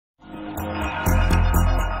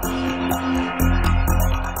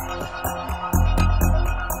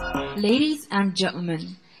Ladies and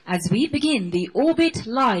gentlemen, as we begin the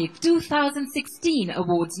OrbitLive 2016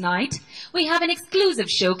 Awards Night, we have an exclusive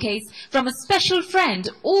showcase from a special friend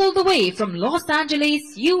all the way from Los Angeles,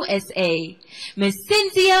 USA, Miss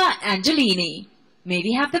Cynthia Angelini. May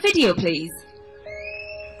we have the video, please?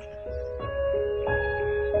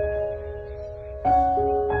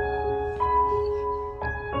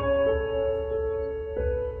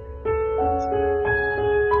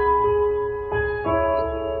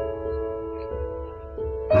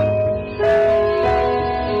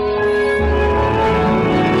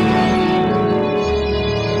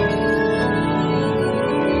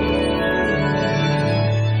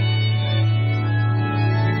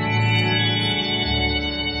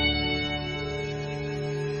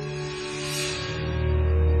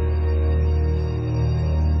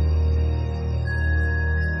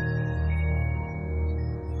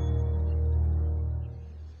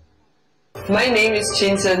 My name is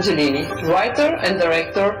Cynthia Angelini, writer and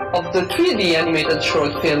director of the 3D animated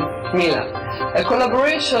short film Mila, a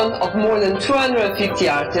collaboration of more than 250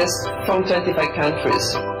 artists from 25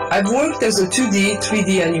 countries. I've worked as a 2D,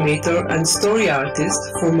 3D animator and story artist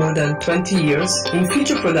for more than 20 years in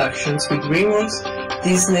feature productions with DreamWorks,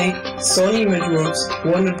 Disney, Sony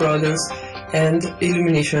Imageworks, Warner Brothers and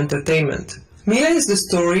Illumination Entertainment. Mila is the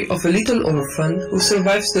story of a little orphan who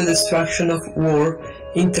survives the destruction of war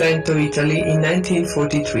in Trento, Italy in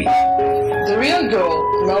 1943. The real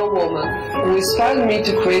girl, now woman, who inspired me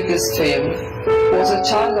to create this film was a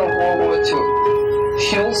child of World War II.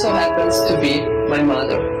 She also happens to be my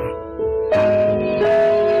mother.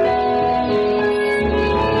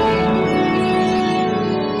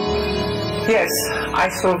 Yes, I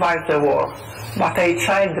survived the war, but a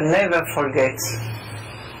child never forgets.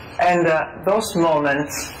 And those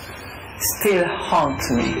moments still haunt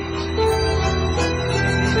me.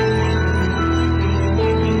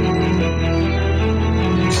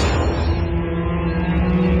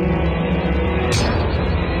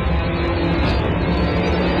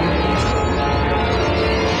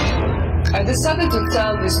 I decided to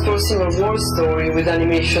tell this personal war story with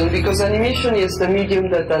animation because animation is the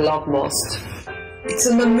medium that I love most. It's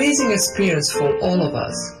an amazing experience for all of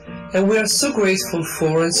us, and we are so grateful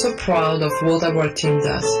for and so proud of what our team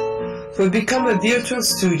does. We've become a virtual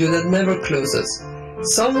studio that never closes.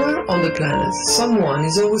 Somewhere on the planet, someone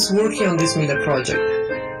is always working on this Mila project.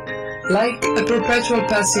 Like a perpetual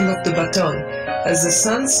passing of the baton, as the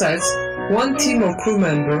sun sets, one team or crew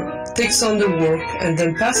member takes on the work and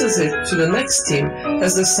then passes it to the next team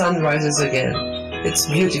as the sun rises again. It's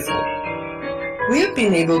beautiful. We have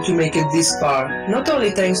been able to make it this far, not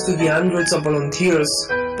only thanks to the hundreds of volunteers,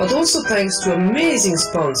 but also thanks to amazing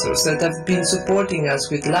sponsors that have been supporting us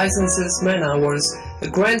with licenses, man-hours, a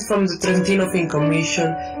grant from the Trentino Film Commission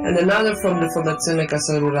and another from the Fondazione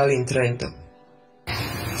Casa Rurale in Trento.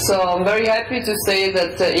 So I'm very happy to say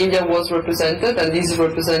that India was represented and is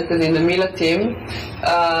represented in the Mila team.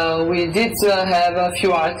 We did have a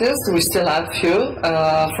few artists, we still have a few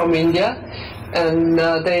from India, and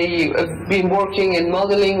they have been working in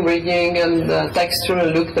modeling, rigging and texture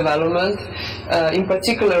and look development. In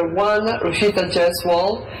particular, one, Rashida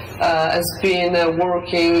Jaiswal, has been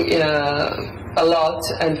working a lot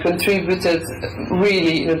and contributed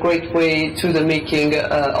really in a great way to the making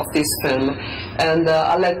of this film. And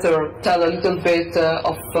I'll let her tell a little bit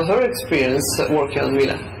of her experience working on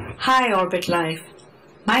Mila. Hi OrbitLive.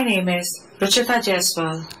 My name is Rashida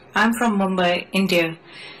Jaiswal. I'm from Mumbai, India.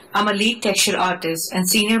 I'm a lead texture artist and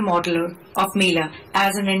senior modeler of Mila.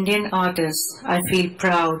 As an Indian artist, I feel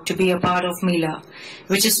proud to be a part of Mila,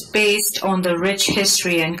 which is based on the rich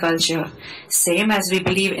history and culture, same as we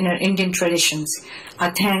believe in our Indian traditions. I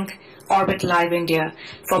thank OrbitLive India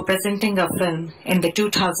for presenting our film in the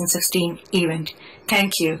 2016 event.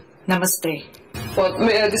 Thank you. Namaste.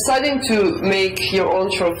 Well, deciding to make your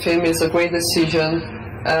own short film is a great decision.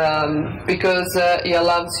 Because it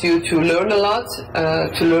allows you to learn a lot,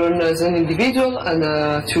 to learn as an individual and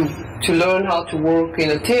to learn how to work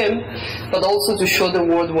in a team, but also to show the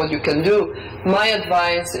world what you can do. My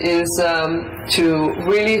advice is to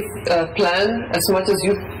really plan as much as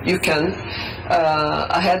you can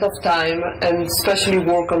ahead of time, and especially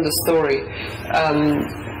work on the story.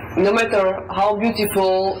 No matter how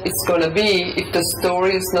beautiful it's going to be, if the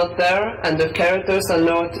story is not there and the characters are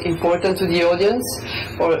not important to the audience,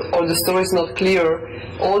 or the story is not clear,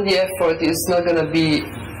 all the effort is not going to be,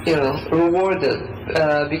 rewarded.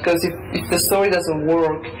 Because if the story doesn't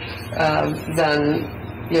work, then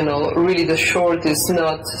really the short is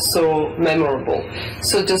not so memorable.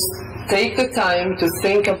 So just take the time to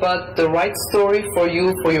think about the right story for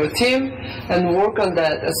you, for your team, and work on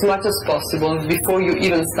that as much as possible before you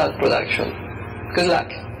even start production. Good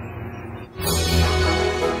luck.